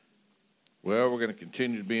Well, we're going to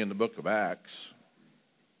continue to be in the book of Acts.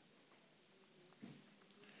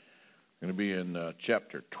 We're going to be in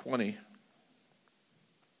chapter 20.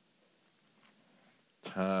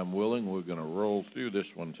 Time willing, we're going to roll through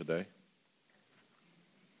this one today.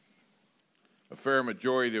 A fair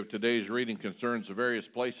majority of today's reading concerns the various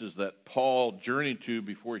places that Paul journeyed to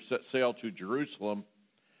before he set sail to Jerusalem,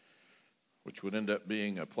 which would end up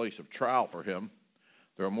being a place of trial for him.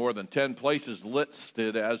 There are more than 10 places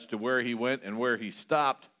listed as to where he went and where he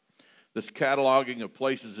stopped. This cataloging of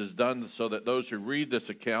places is done so that those who read this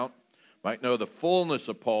account might know the fullness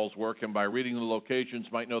of Paul's work, and by reading the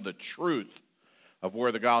locations might know the truth of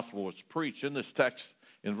where the gospel was preached. In this text,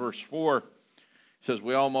 in verse 4, it says,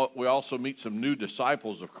 we also meet some new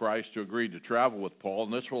disciples of Christ who agreed to travel with Paul,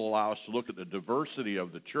 and this will allow us to look at the diversity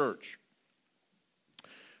of the church.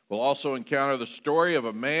 We'll also encounter the story of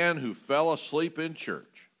a man who fell asleep in church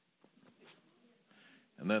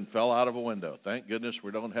and then fell out of a window. Thank goodness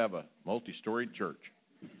we don't have a multi-storied church.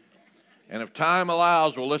 And if time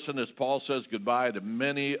allows, we'll listen as Paul says goodbye to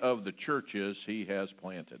many of the churches he has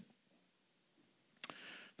planted.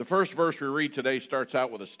 The first verse we read today starts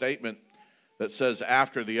out with a statement that says,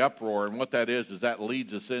 after the uproar, and what that is that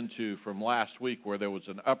leads us into from last week where there was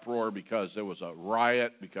an uproar because there was a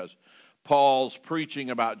riot, because Paul's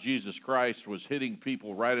preaching about Jesus Christ was hitting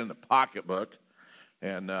people right in the pocketbook,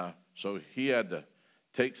 and so he had to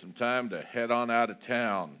take some time to head on out of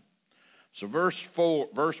town. So verse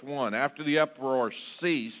 1, after the uproar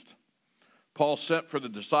ceased, Paul sent for the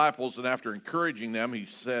disciples, and after encouraging them, he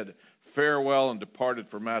said farewell and departed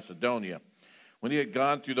for Macedonia. When he had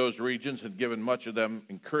gone through those regions and given much of them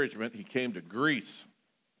encouragement, he came to Greece.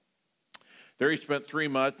 There he spent 3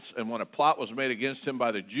 months, and when a plot was made against him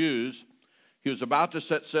by the Jews, he was about to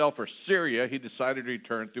set sail for Syria. He decided to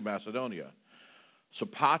return through Macedonia.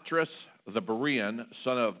 Sopatres the Berean,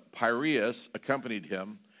 son of Piraeus, accompanied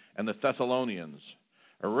him, and the Thessalonians,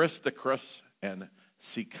 Aristarchus and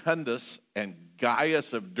Secundus and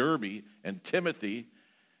Gaius of Derbe and Timothy,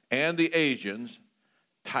 and the Asians,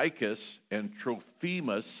 Tychus and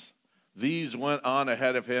Trophimus. These went on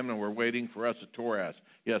ahead of him and were waiting for us at Troas.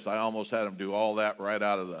 Yes, I almost had him do all that right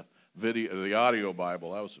out of the audio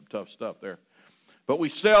Bible. That was some tough stuff there. But we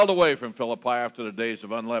sailed away from Philippi after the days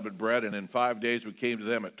of unleavened bread, and in 5 days we came to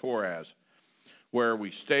them at Troas, where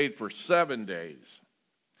we stayed for 7 days.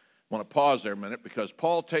 I want to pause there a minute because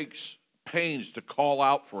Paul takes pains to call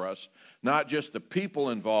out for us not just the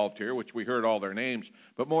people involved here, which we heard all their names,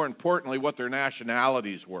 but more importantly what their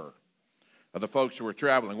nationalities were. Of the folks who were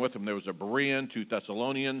traveling with him, there was a Berean, 2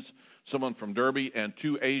 Thessalonians, someone from Derbe, and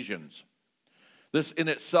 2 Asians. This in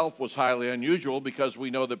itself was highly unusual because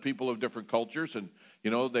we know that people of different cultures, and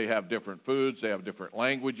they have different foods, they have different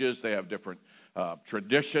languages, they have different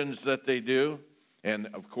traditions that they do. And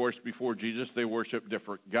of course, before Jesus, they worship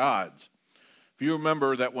different gods. If you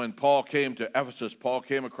remember that when Paul came to Ephesus, Paul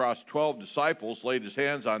came across 12 disciples, laid his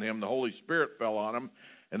hands on him, the Holy Spirit fell on them,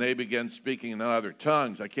 and they began speaking in other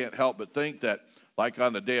tongues. I can't help but think that, like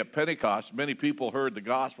on the day of Pentecost, many people heard the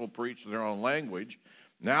gospel preached in their own language.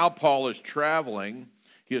 Now Paul is traveling.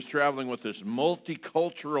 He is traveling with this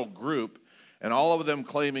multicultural group, and all of them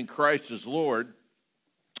claiming Christ as Lord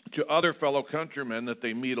to other fellow countrymen that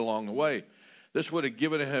they meet along the way. This would have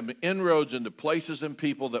given him inroads into places and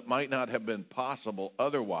people that might not have been possible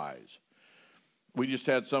otherwise. We just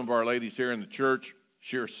had some of our ladies here in the church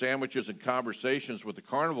share sandwiches and conversations with the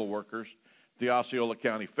carnival workers at the Osceola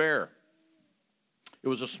County Fair. It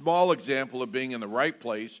was a small example of being in the right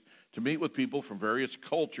place to meet with people from various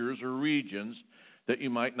cultures or regions that you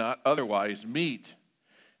might not otherwise meet.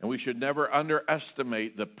 And we should never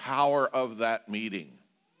underestimate the power of that meeting.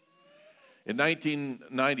 In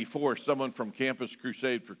 1994, someone from Campus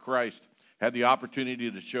Crusade for Christ had the opportunity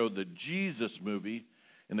to show the Jesus movie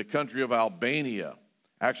in the country of Albania,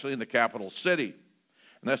 actually in the capital city.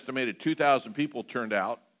 An estimated 2,000 people turned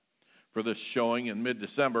out for this showing in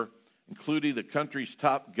mid-December, including the country's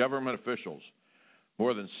top government officials.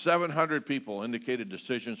 More than 700 people indicated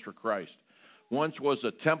decisions for Christ. Once was a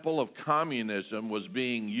temple of communism was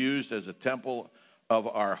being used as a temple of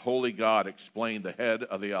our holy God, explained the head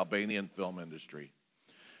of the Albanian film industry.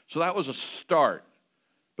 So that was a start,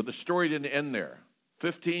 but the story didn't end there.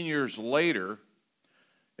 15 years later,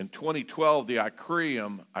 in 2012, the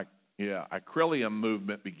Icrilium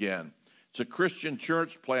movement began. It's a Christian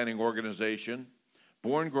church planting organization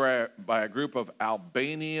born by a group of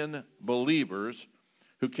Albanian believers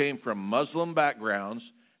who came from Muslim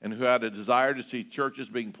backgrounds and who had a desire to see churches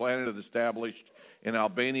being planted and established in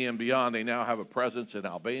Albania and beyond. They now have a presence in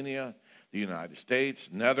Albania, the United States,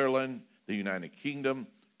 Netherlands, the United Kingdom,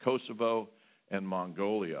 Kosovo, and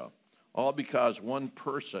Mongolia. all because one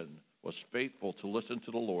person was faithful to listen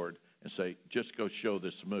to the Lord and say, just go show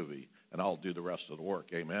this movie, and I'll do the rest of the work.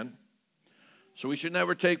 Amen? So we should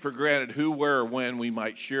never take for granted who, where, or when we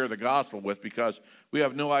might share the gospel with, because we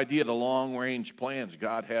have no idea the long-range plans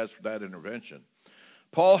God has for that intervention.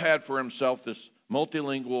 Paul had for himself this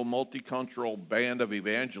multilingual, multicultural band of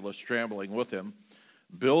evangelists traveling with him,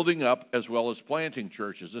 building up as well as planting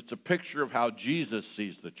churches. It's a picture of how Jesus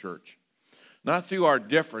sees the church. Not through our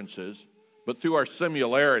differences, but through our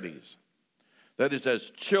similarities. That is, as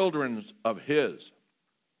children of his.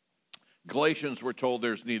 Galatians were told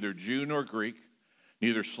there's neither Jew nor Greek,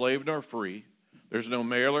 neither slave nor free. There's no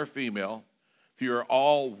male or female. For you are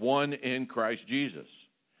all one in Christ Jesus.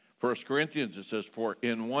 1 Corinthians, it says, for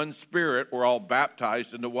in one spirit we're all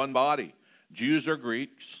baptized into one body. Jews or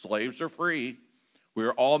Greeks, slaves or free, we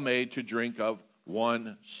are all made to drink of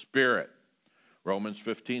one spirit. Romans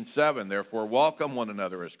 15:7, therefore welcome one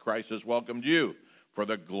another as Christ has welcomed you for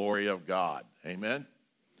the glory of God. Amen?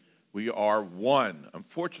 We are one.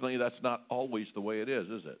 Unfortunately, that's not always the way it is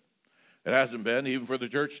it? It hasn't been, even for the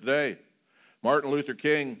church today. Martin Luther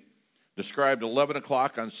King described 11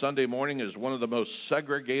 o'clock on Sunday morning as one of the most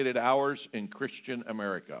segregated hours in Christian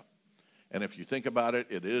America. And if you think about it,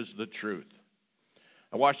 it is the truth.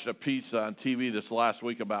 I watched a piece on TV this last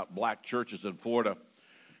week about black churches in Florida,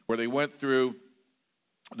 where they went through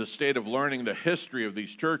the state of learning the history of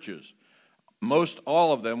these churches. Most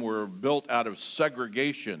all of them were built out of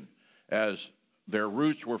segregation, as their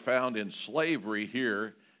roots were found in slavery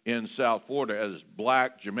here in South Florida as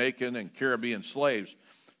black, Jamaican, and Caribbean slaves.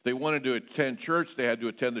 If they wanted to attend church, they had to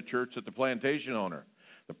attend the church of the plantation owner.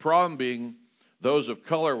 The problem being those of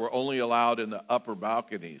color were only allowed in the upper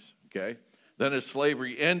balconies, okay? Then as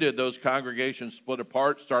slavery ended, those congregations split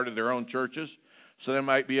apart, started their own churches, so they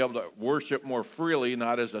might be able to worship more freely,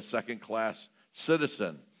 not as a second-class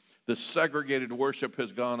citizen. The segregated worship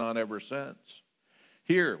has gone on ever since.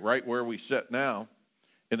 Here, right where we sit now,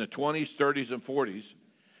 in the 20s, 30s, and 40s,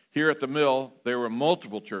 here at the mill, there were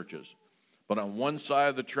multiple churches. But on one side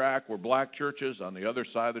of the track were black churches, on the other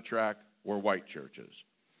side of the track were white churches.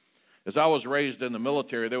 As I was raised in the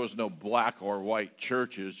military, there was no black or white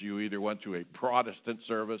churches. You either went to a Protestant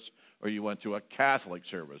service or you went to a Catholic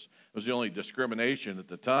service. It was the only discrimination at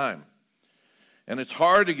the time. And it's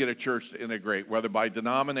hard to get a church to integrate, whether by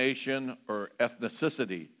denomination or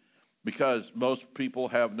ethnicity, because most people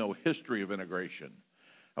have no history of integration.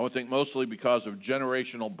 I would think mostly because of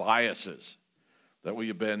generational biases, that we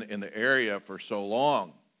have been in the area for so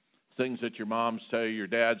long. Things that your moms tell you, your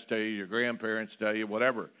dads tell you, your grandparents tell you,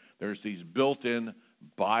 whatever. There's these built-in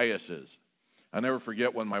biases. I'll never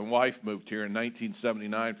forget when my wife moved here in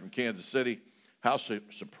 1979 from Kansas City, how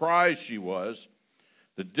surprised she was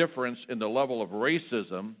the difference in the level of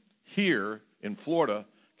racism here in Florida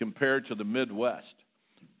compared to the Midwest.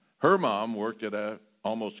 Her mom worked at a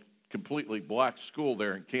almost completely black school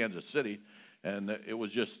there in Kansas City, and it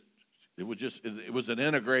was an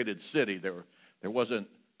integrated city. There wasn't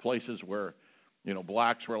places where,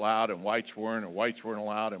 blacks were allowed and whites weren't, or whites weren't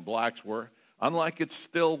allowed and blacks were, unlike it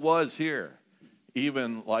still was here,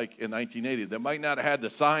 even like in 1980. They might not have had the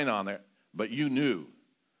sign on it, but you knew.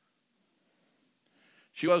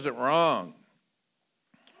 She wasn't wrong.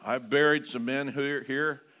 I've buried some men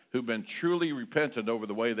here who've been truly repentant over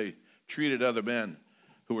the way they treated other men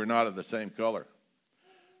who were not of the same color.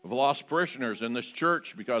 I've lost parishioners in this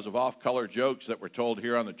church because of off-color jokes that were told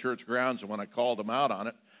here on the church grounds, and when I called them out on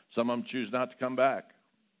it, some of them choose not to come back.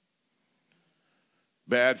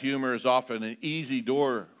 Bad humor is often an easy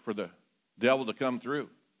door for the devil to come through.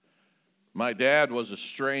 My dad was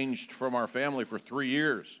estranged from our family for 3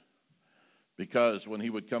 years because when he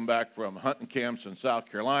would come back from hunting camps in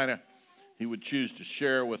South Carolina, he would choose to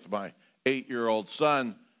share with my 8-year-old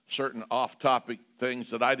son certain off-topic things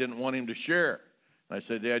that I didn't want him to share. And I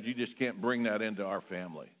said, Dad, you just can't bring that into our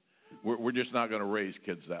family. We're just not going to raise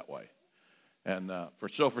kids that way. And for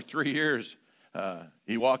 3 years,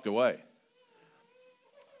 he walked away.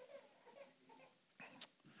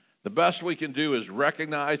 The best we can do is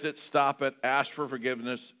recognize it, stop it, ask for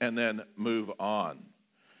forgiveness, and then move on.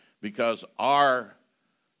 Because our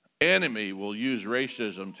enemy will use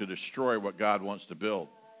racism to destroy what God wants to build.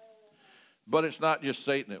 But it's not just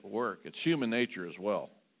Satan at work. It's human nature as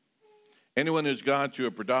well. Anyone who's gone to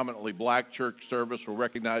a predominantly black church service will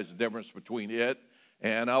recognize the difference between it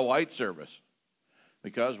and a white service,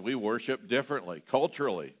 because we worship differently,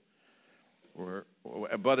 culturally.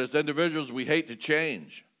 But as individuals, we hate to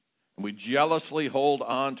change, and we jealously hold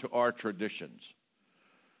on to our traditions.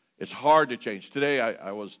 It's hard to change. Today,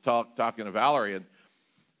 I was talking to Valerie, and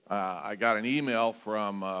I got an email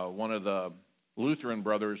from one of the Lutheran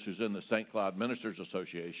brothers who's in the St. Cloud Ministers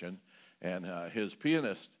Association, and his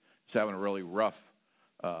pianist is having a really rough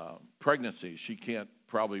pregnancy. She can't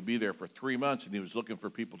probably be there for 3 months, and he was looking for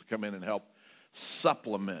people to come in and help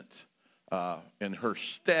supplement in her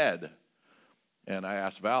stead. And I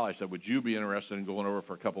asked Val, I said, would you be interested in going over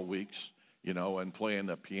for a couple weeks, and playing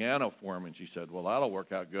the piano for him? And she said, well, that'll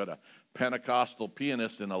work out good. A Pentecostal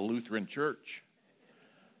pianist in a Lutheran church.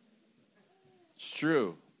 It's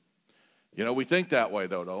true. We think that way,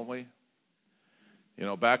 though, don't we?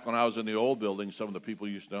 Back when I was in the old building, some of the people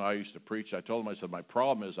used to know I used to preach. I told them, I said, my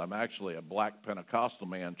problem is I'm actually a black Pentecostal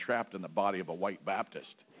man trapped in the body of a white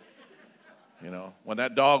Baptist. When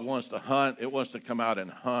that dog wants to hunt, it wants to come out and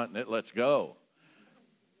hunt, and it lets go.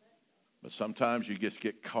 But sometimes you just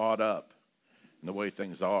get caught up in the way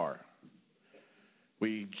things are.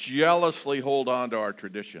 We jealously hold on to our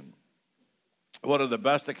tradition. One of the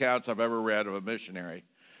best accounts I've ever read of a missionary.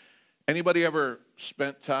 Anybody ever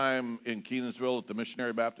spent time in Kenansville at the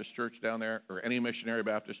Missionary Baptist Church down there, or any Missionary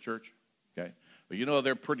Baptist Church? Okay. Well,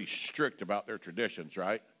 they're pretty strict about their traditions,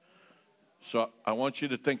 right? So I want you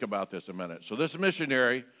to think about this a minute. So this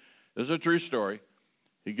missionary, this is a true story.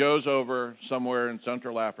 He goes over somewhere in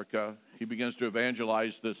Central Africa. He begins to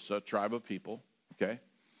evangelize this tribe of people, okay?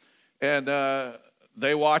 And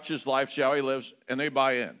they watch his lifestyle, how he lives, and they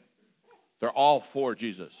buy in. They're all for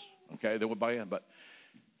Jesus, okay? They would buy in, but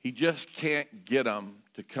he just can't get them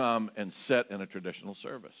to come and sit in a traditional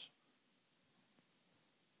service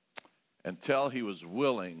until he was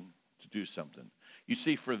willing to do something. You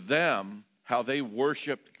see, for them, how they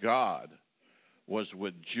worshiped God was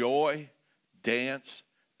with joy, dance,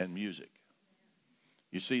 and music.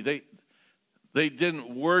 You see, they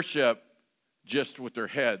didn't worship just with their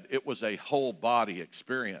head. It was a whole body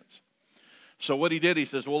experience. So what he did, he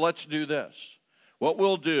says, well, let's do this. What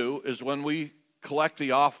we'll do is when we collect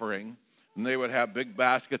the offering, and they would have big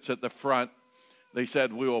baskets at the front, they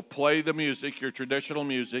said, we will play the music, your traditional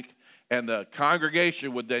music, and the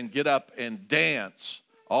congregation would then get up and dance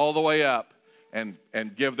all the way up and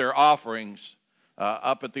give their offerings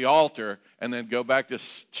up at the altar, and then go back to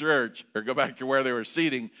church or go back to where they were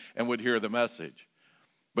seating and would hear the message.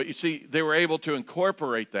 But you see, they were able to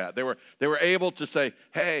incorporate that. They were able to say,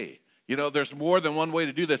 hey, there's more than one way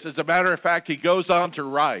to do this. As a matter of fact, he goes on to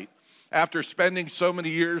write, after spending so many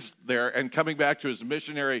years there and coming back to his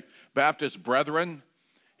missionary Baptist brethren,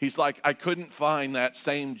 he's like, I couldn't find that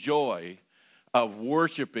same joy of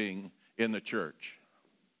worshiping in the church.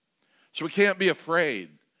 So we can't be afraid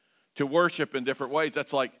to worship in different ways.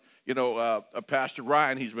 That's like, Pastor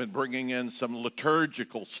Ryan, he's been bringing in some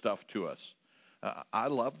liturgical stuff to us. I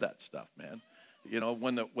love that stuff, man.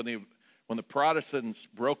 When the Protestants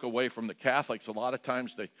broke away from the Catholics, a lot of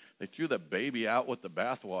times they threw the baby out with the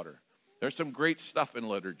bathwater. There's some great stuff in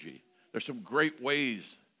liturgy. There's some great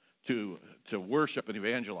ways to worship and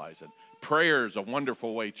evangelize. And prayer is a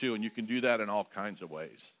wonderful way too, and you can do that in all kinds of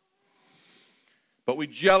ways. But we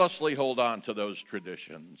jealously hold on to those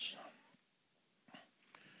traditions.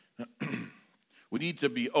 We need to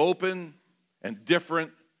be open and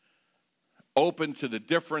different, open to the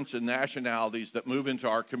difference in nationalities that move into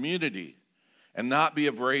our community, and not be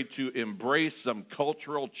afraid to embrace some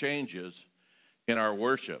cultural changes in our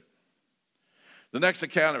worship. The next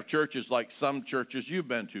account of churches like some churches you've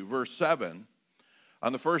been to, verse 7,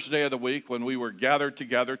 on the first day of the week when we were gathered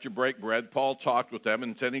together to break bread, Paul talked with them,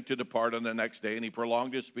 intending to depart on the next day, and he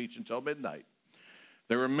prolonged his speech until midnight.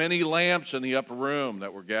 There were many lamps in the upper room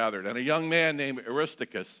that were gathered, and a young man named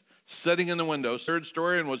Aristarchus, sitting in the window, third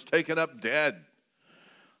story, and was taken up dead.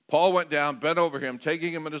 Paul went down, bent over him,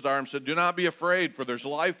 taking him in his arms, said, do not be afraid, for there's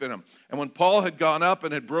life in him. And when Paul had gone up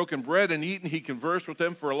and had broken bread and eaten, he conversed with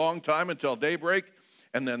them for a long time until daybreak,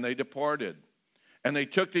 and then they departed. And they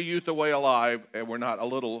took the youth away alive and were not a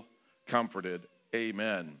little comforted.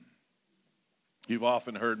 Amen. You've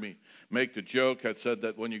often heard me make the joke. I said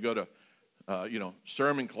that when you go to,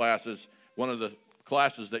 sermon classes, one of the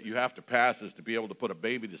classes that you have to pass is to be able to put a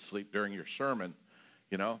baby to sleep during your sermon,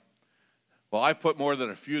 Well, I've put more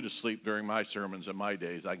than a few to sleep during my sermons in my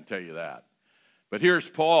days, I can tell you that. But here's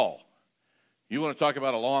Paul. You want to talk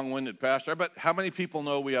about a long-winded pastor? But how many people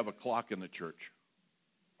know we have a clock in the church?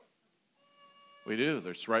 We do.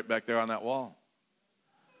 It's right back there on that wall.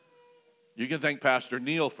 You can thank Pastor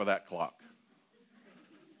Neil for that clock.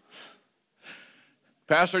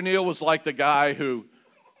 Pastor Neil was like the guy who,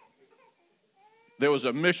 there was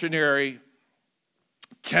a missionary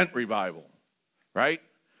tent revival, right?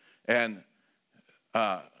 And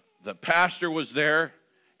the pastor was there,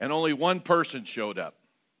 and only one person showed up.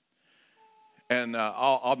 And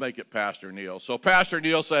I'll make it Pastor Neil. So Pastor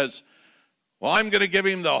Neil says, Well, I'm going to give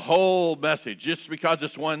him the whole message. Just because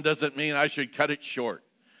this one doesn't mean I should cut it short.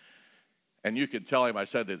 And you can tell him I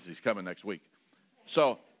said this. He's coming next week.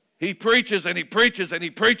 So he preaches and he preaches and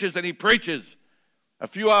he preaches and he preaches. A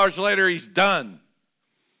few hours later, he's done.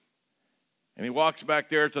 And he walks back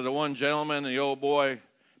there to the one gentleman, and the old boy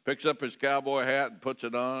picks up his cowboy hat and puts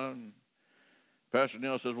it on. Pastor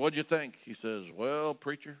Neil says, "What'd you think?" He says, "Well,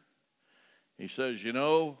 preacher," he says, "you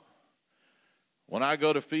know, when I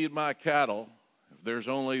go to feed my cattle, if there's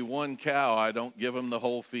only one cow, I don't give them the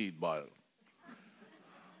whole feed bottle."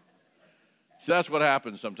 See, that's what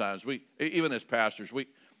happens sometimes. Even as pastors,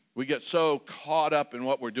 we get so caught up in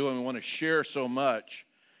what we're doing. We want to share so much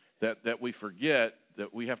that we forget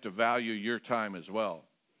that we have to value your time as well.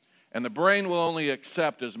 And the brain will only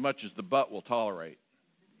accept as much as the butt will tolerate.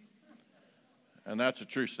 And that's a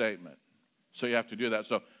true statement. So you have to do that.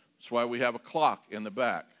 So that's why we have a clock in the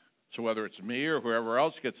back. So whether it's me or whoever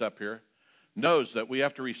else gets up here, knows that we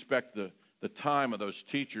have to respect the time of those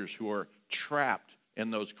teachers who are trapped in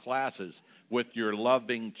those classes with your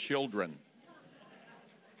loving children.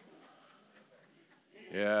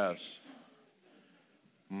 Yes.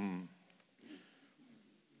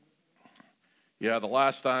 Yeah, the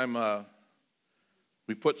last time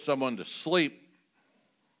we put someone to sleep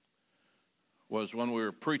was when we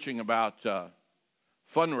were preaching about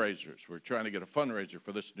fundraisers. We were trying to get a fundraiser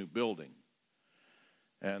for this new building.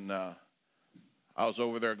 And I was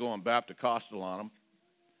over there going Baptist-Costal on them.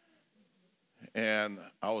 And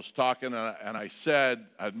I was talking, and I said,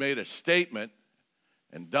 I'd made a statement,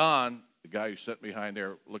 and Don, the guy who's sitting behind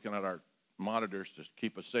there looking at our monitors to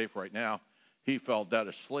keep us safe right now, he fell dead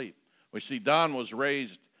asleep. We see Don was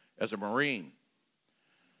raised as a Marine.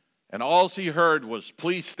 And all he heard was,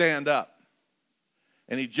 "Please stand up."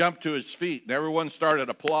 And he jumped to his feet, and everyone started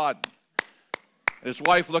applauding. And his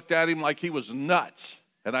wife looked at him like he was nuts.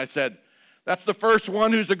 And I said, "That's the first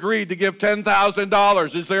one who's agreed to give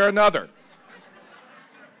 $10,000. Is there another?"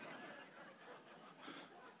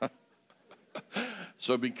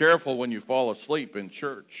 So be careful when you fall asleep in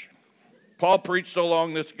church. Paul preached so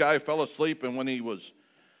long, this guy fell asleep, and when he was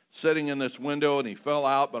sitting in this window and he fell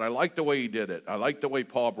out, but I like the way he did it. I like the way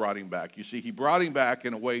Paul brought him back. You see, he brought him back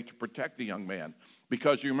in a way to protect the young man.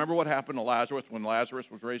 Because you remember what happened to Lazarus when Lazarus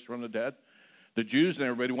was raised from the dead? The Jews and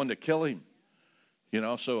everybody wanted to kill him. You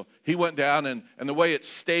know, so he went down, and the way it's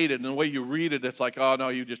stated and the way you read it, it's like, oh, no,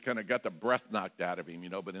 you just kind of got the breath knocked out of him, you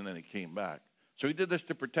know, but then he came back. So he did this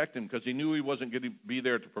to protect him because he knew he wasn't going to be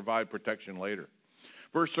there to provide protection later.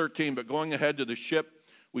 Verse 13, but going ahead to the ship,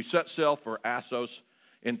 we set sail for Assos,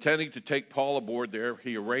 intending to take Paul aboard there.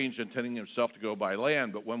 He arranged intending himself to go by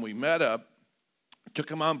land, but when we met up, took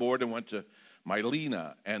him on board and went to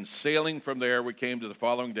Mylena, and sailing from there, we came to the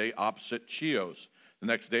following day opposite Chios. The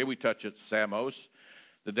next day, we touched at Samos.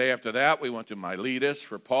 The day after that, we went to Miletus,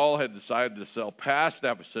 for Paul had decided to sail past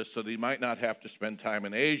Ephesus so that he might not have to spend time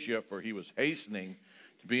in Asia, for he was hastening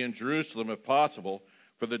to be in Jerusalem, if possible,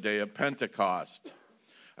 for the day of Pentecost.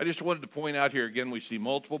 I just wanted to point out here again, we see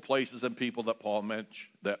multiple places and people that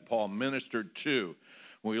Paul ministered to.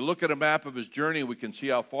 When we look at a map of his journey, we can see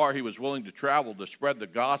how far he was willing to travel to spread the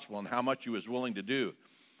gospel and how much he was willing to do.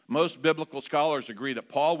 Most biblical scholars agree that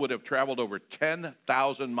Paul would have traveled over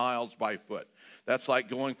 10,000 miles by foot. That's like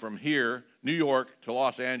going from here, New York, to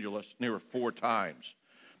Los Angeles near 4 times.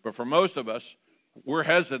 But for most of us, we're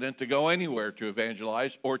hesitant to go anywhere to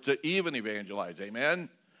evangelize or to even evangelize. Amen?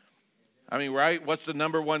 I mean, right? What's the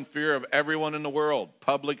number one fear of everyone in the world?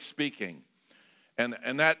 Public speaking.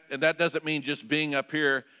 And that doesn't mean just being up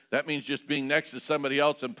here. That means just being next to somebody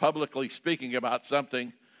else and publicly speaking about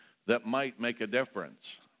something that might make a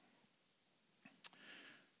difference.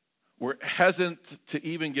 We're hesitant to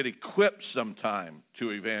even get equipped sometime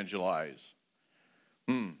to evangelize.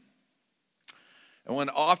 And when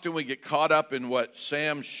often we get caught up in what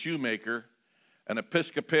Sam Shoemaker, an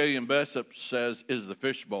Episcopalian bishop, says is the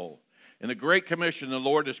fishbowl. In the Great Commission, the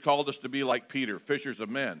Lord has called us to be like Peter, fishers of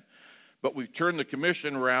men. But we've turned the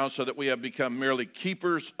commission around so that we have become merely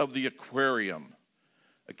keepers of the aquarium.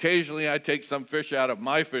 Occasionally, I take some fish out of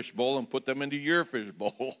my fishbowl and put them into your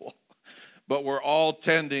fishbowl. But we're all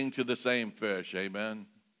tending to the same fish, amen?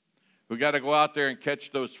 We've got to go out there and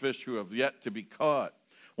catch those fish who have yet to be caught.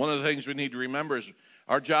 One of the things we need to remember is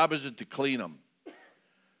our job isn't to clean them.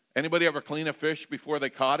 Anybody ever clean a fish before they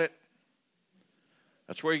caught it?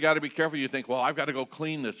 That's where you got to be careful. You think, well, I've got to go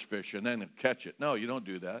clean this fish and then catch it. No, you don't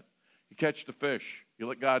do that. You catch the fish. You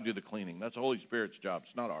let God do the cleaning. That's the Holy Spirit's job.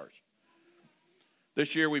 It's not ours.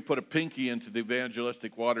 This year we put a pinky into the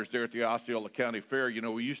evangelistic waters there at the Osceola County Fair. You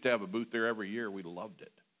know, we used to have a booth there every year. We loved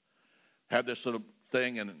it. Had this little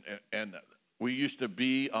thing, and We used to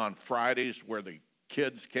be on Fridays where the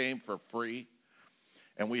kids came for free,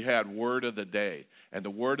 and we had Word of the Day. And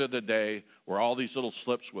the Word of the Day were all these little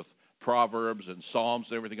slips with Proverbs and Psalms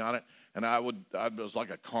and everything on it. And I was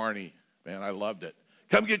like a carny, man. I loved it.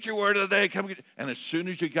 Come get your Word of the Day. Come get. And as soon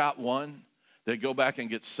as you got one, they'd go back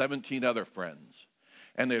and get 17 other friends.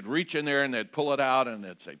 And they'd reach in there and they'd pull it out and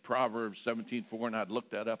they'd say Proverbs 17:4, and I'd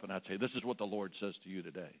look that up and I'd say, this is what the Lord says to you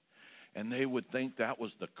today. And they would think that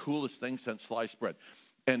was the coolest thing since sliced bread.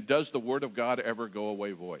 And does the Word of God ever go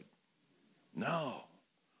away void? No.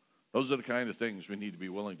 Those are the kind of things we need to be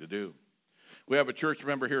willing to do. We have a church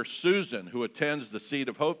member here, Susan, who attends the Seed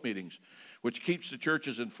of Hope meetings, which keeps the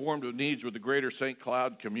churches informed of needs with the greater St.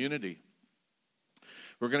 Cloud community.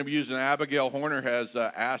 We're going to be using Abigail Horner has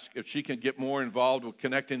asked if she can get more involved with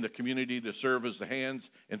connecting the community to serve as the hands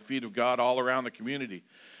and feet of God all around the community.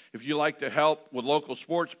 If you like to help with local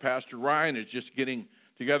sports, Pastor Ryan is just getting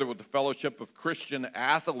together with the Fellowship of Christian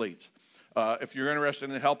Athletes. If you're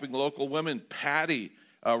interested in helping local women, Patty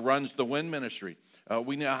runs the WIN ministry.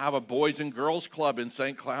 We now have a Boys and Girls Club in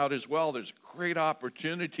St. Cloud as well. There's great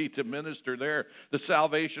opportunity to minister there. The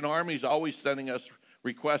Salvation Army is always sending us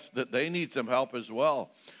requests that they need some help as well.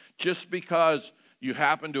 Just because you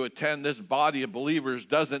happen to attend this body of believers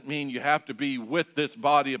doesn't mean you have to be with this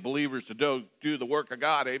body of believers to do the work of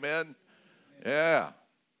God. Amen? Yeah.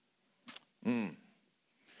 You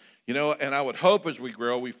know, and I would hope as we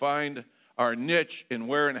grow, we find our niche in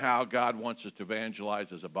where and how God wants us to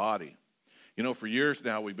evangelize as a body. You know, for years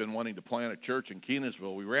now, we've been wanting to plant a church in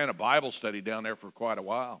Kenansville. We ran a Bible study down there for quite a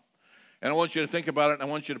while. And I want you to think about it, and I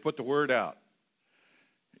want you to put the word out.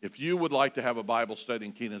 If you would like to have a Bible study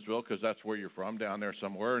in Kenansville, because that's where you're from, down there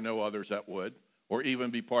somewhere, or know others that would, or even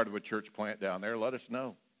be part of a church plant down there, let us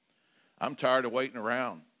know. I'm tired of waiting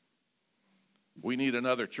around. We need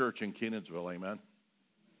another church in Kenansville, amen?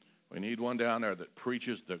 We need one down there that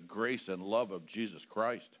preaches the grace and love of Jesus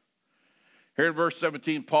Christ. Here in verse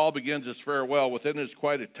 17, Paul begins his farewell. Within it is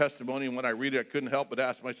quite a testimony, and when I read it, I couldn't help but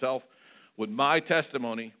ask myself, would my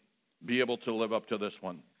testimony be able to live up to this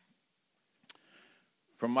one?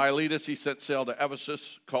 From Miletus, he set sail to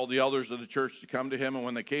Ephesus, called the elders of the church to come to him. And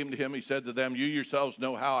when they came to him, he said to them, you yourselves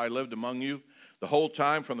know how I lived among you the whole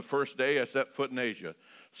time from the first day I set foot in Asia,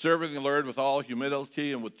 serving the Lord with all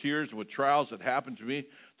humility and with tears and with trials that happened to me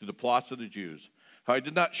through the plots of the Jews. How I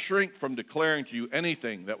did not shrink from declaring to you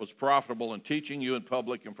anything that was profitable and teaching you in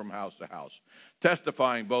public and from house to house,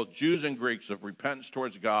 testifying both Jews and Greeks of repentance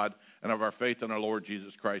towards God and of our faith in our Lord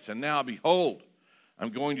Jesus Christ. And now, behold, I'm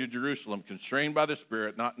going to Jerusalem, constrained by the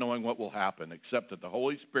Spirit, not knowing what will happen, except that the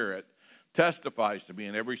Holy Spirit testifies to me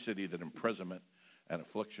in every city that imprisonment and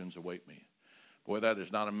afflictions await me. Boy, that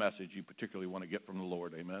is not a message you particularly want to get from the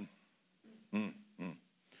Lord, amen?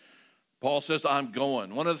 Paul says, I'm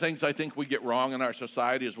going. One of the things I think we get wrong in our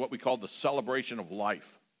society is what we call the celebration of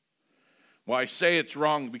life. Well, I say it's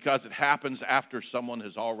wrong because it happens after someone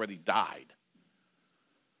has already died.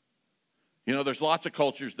 You know, there's lots of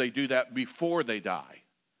cultures, they do that before they die.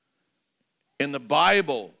 In the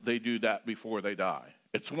Bible, they do that before they die.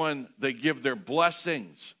 It's when they give their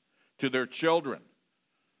blessings to their children.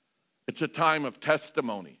 It's a time of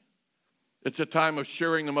testimony. It's a time of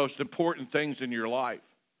sharing the most important things in your life.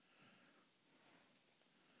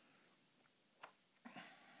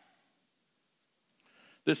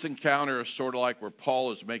 This encounter is sort of like where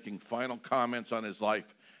Paul is making final comments on his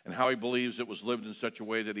life and how he believes it was lived in such a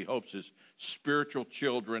way that he hopes his spiritual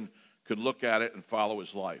children could look at it and follow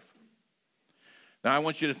his life. Now, I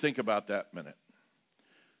want you to think about that a minute.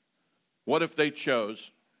 What if they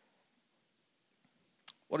chose?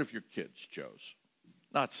 What if your kids chose?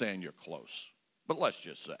 Not saying you're close, but let's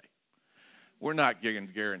just say, we're not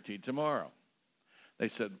guaranteed tomorrow. They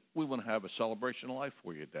said, we want to have a celebration of life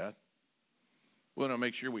for you, Dad. We want to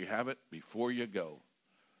make sure we have it before you go,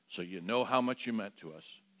 so you know how much you meant to us,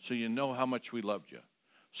 so you know how much we loved you,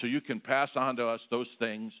 so you can pass on to us those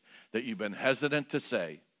things that you've been hesitant to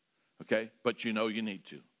say, okay, but you know you need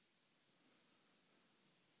to.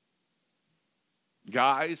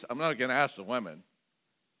 Guys, I'm not going to ask the women,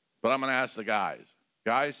 but I'm going to ask the guys.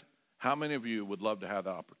 Guys, how many of you would love to have the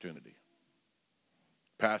opportunity?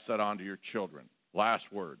 Pass that on to your children.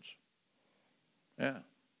 Last words. Yeah.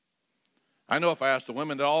 I know if I ask the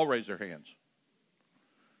women, they'll all raise their hands.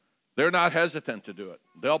 They're not hesitant to do it.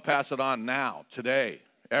 They'll pass it on now, today,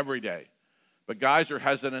 every day. But guys are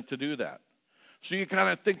hesitant to do that. So you kind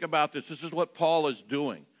of think about this. This is what Paul is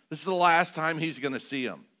doing. This is the last time he's going to see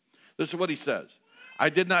him. This is what he says. I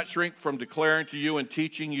did not shrink from declaring to you and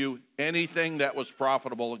teaching you anything that was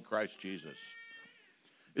profitable in Christ Jesus.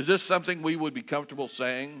 Is this something we would be comfortable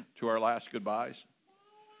saying to our last goodbyes?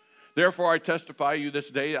 Therefore I testify you this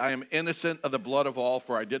day, I am innocent of the blood of all,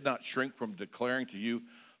 for I did not shrink from declaring to you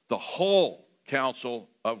the whole counsel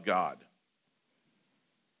of God.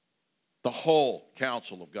 The whole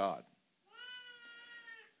counsel of God.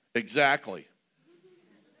 Exactly.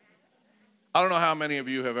 I don't know how many of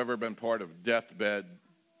you have ever been part of deathbed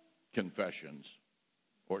confessions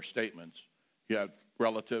or statements. You had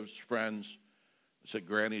relatives, friends, said,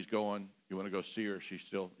 Granny's going, you want to go see her? She's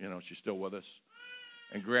still with us.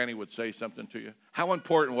 And Granny would say something to you. How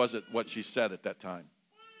important was it what she said at that time?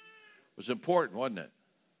 It was important, wasn't it?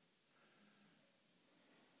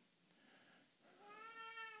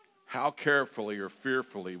 How carefully or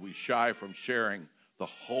fearfully we shy from sharing the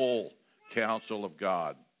whole counsel of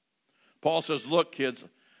God. Paul says, look, kids,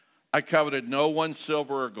 I coveted no one's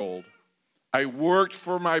silver or gold. I worked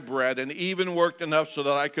for my bread and even worked enough so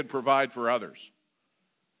that I could provide for others.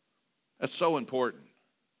 That's so important.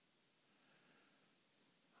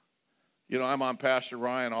 You know, I'm on Pastor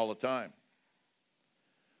Ryan all the time.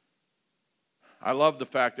 I love the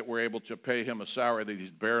fact that we're able to pay him a salary that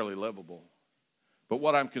he's barely livable. But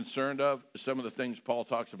what I'm concerned of is some of the things Paul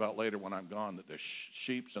talks about later when I'm gone, that the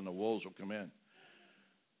sheep and the wolves will come in.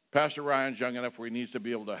 Pastor Ryan's young enough where he needs to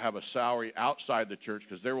be able to have a salary outside the church,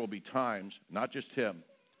 because there will be times, not just him,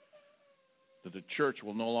 that the church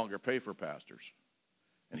will no longer pay for pastors.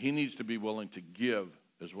 And he needs to be willing to give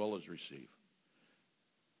as well as receive.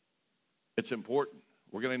 It's important.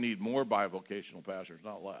 We're going to need more bivocational pastors,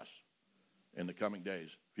 not less, in the coming days.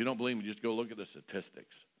 If you don't believe me, just go look at the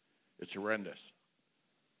statistics. It's horrendous.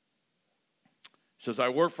 He says, I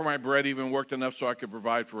worked for my bread, even worked enough so I could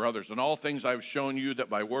provide for others. In all things I've shown you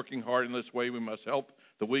that by working hard in this way, we must help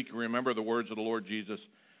the weak and remember the words of the Lord Jesus,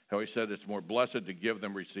 how he said it's more blessed to give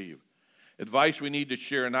than receive. Advice we need to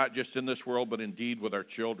share, not just in this world, but indeed with our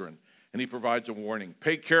children. And he provides a warning.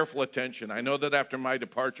 Pay careful attention. I know that after my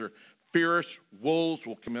departure, fierce wolves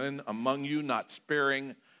will come in among you, not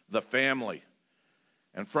sparing the family.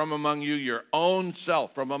 And from among you, your own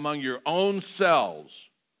self, from among your own selves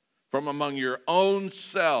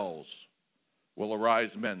will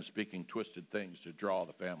arise men speaking twisted things to draw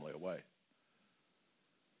the family away.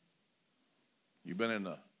 You've been in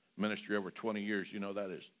the ministry over 20 years. You know that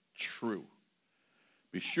is true.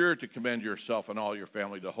 Be sure to commend yourself and all your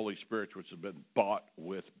family to the Holy Spirit, which has been bought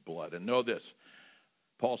with blood. And know this,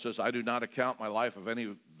 Paul says, I do not account my life of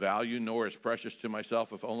any value, nor as precious to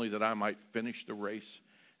myself, if only that I might finish the race,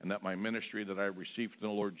 and that my ministry that I received from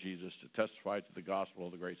the Lord Jesus to testify to the gospel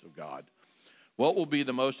of the grace of God. What will be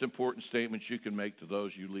the most important statements you can make to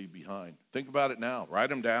those you leave behind? Think about it now. Write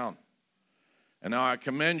them down. And now I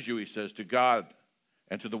commend you, he says, to God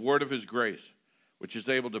and to the word of his grace, which is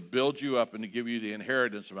able to build you up and to give you the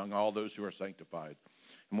inheritance among all those who are sanctified.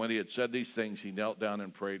 And when he had said these things, he knelt down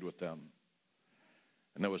and prayed with them.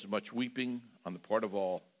 And there was much weeping on the part of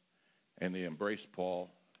all, and they embraced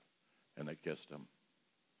Paul, and they kissed him.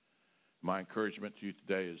 My encouragement to you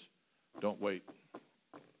today is, don't wait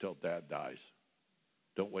till dad dies.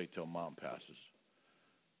 Don't wait till mom passes.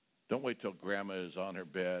 Don't wait till grandma is on her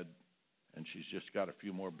bed and she's just got a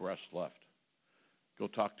few more breaths left. Go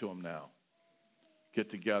talk to them now. Get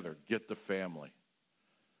together. Get the family.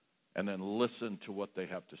 And then listen to what they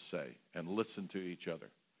have to say, and listen to each other,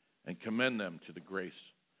 and commend them to the grace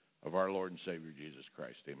of our Lord and Savior Jesus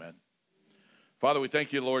Christ. Amen. Father, we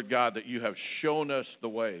thank you, Lord God, that you have shown us the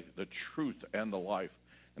way, the truth, and the life,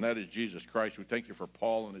 and that is Jesus Christ. We thank you for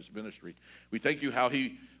Paul and his ministry. We thank you how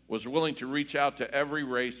he was willing to reach out to every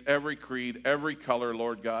race, every creed, every color,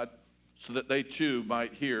 Lord God, so that they too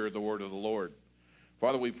might hear the word of the Lord.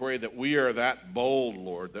 Father, we pray that we are that bold,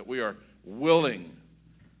 Lord, that we are willing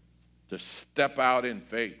to step out in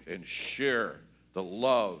faith and share the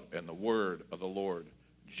love and the word of the Lord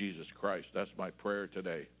Jesus Christ. That's my prayer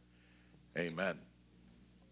today. Amen.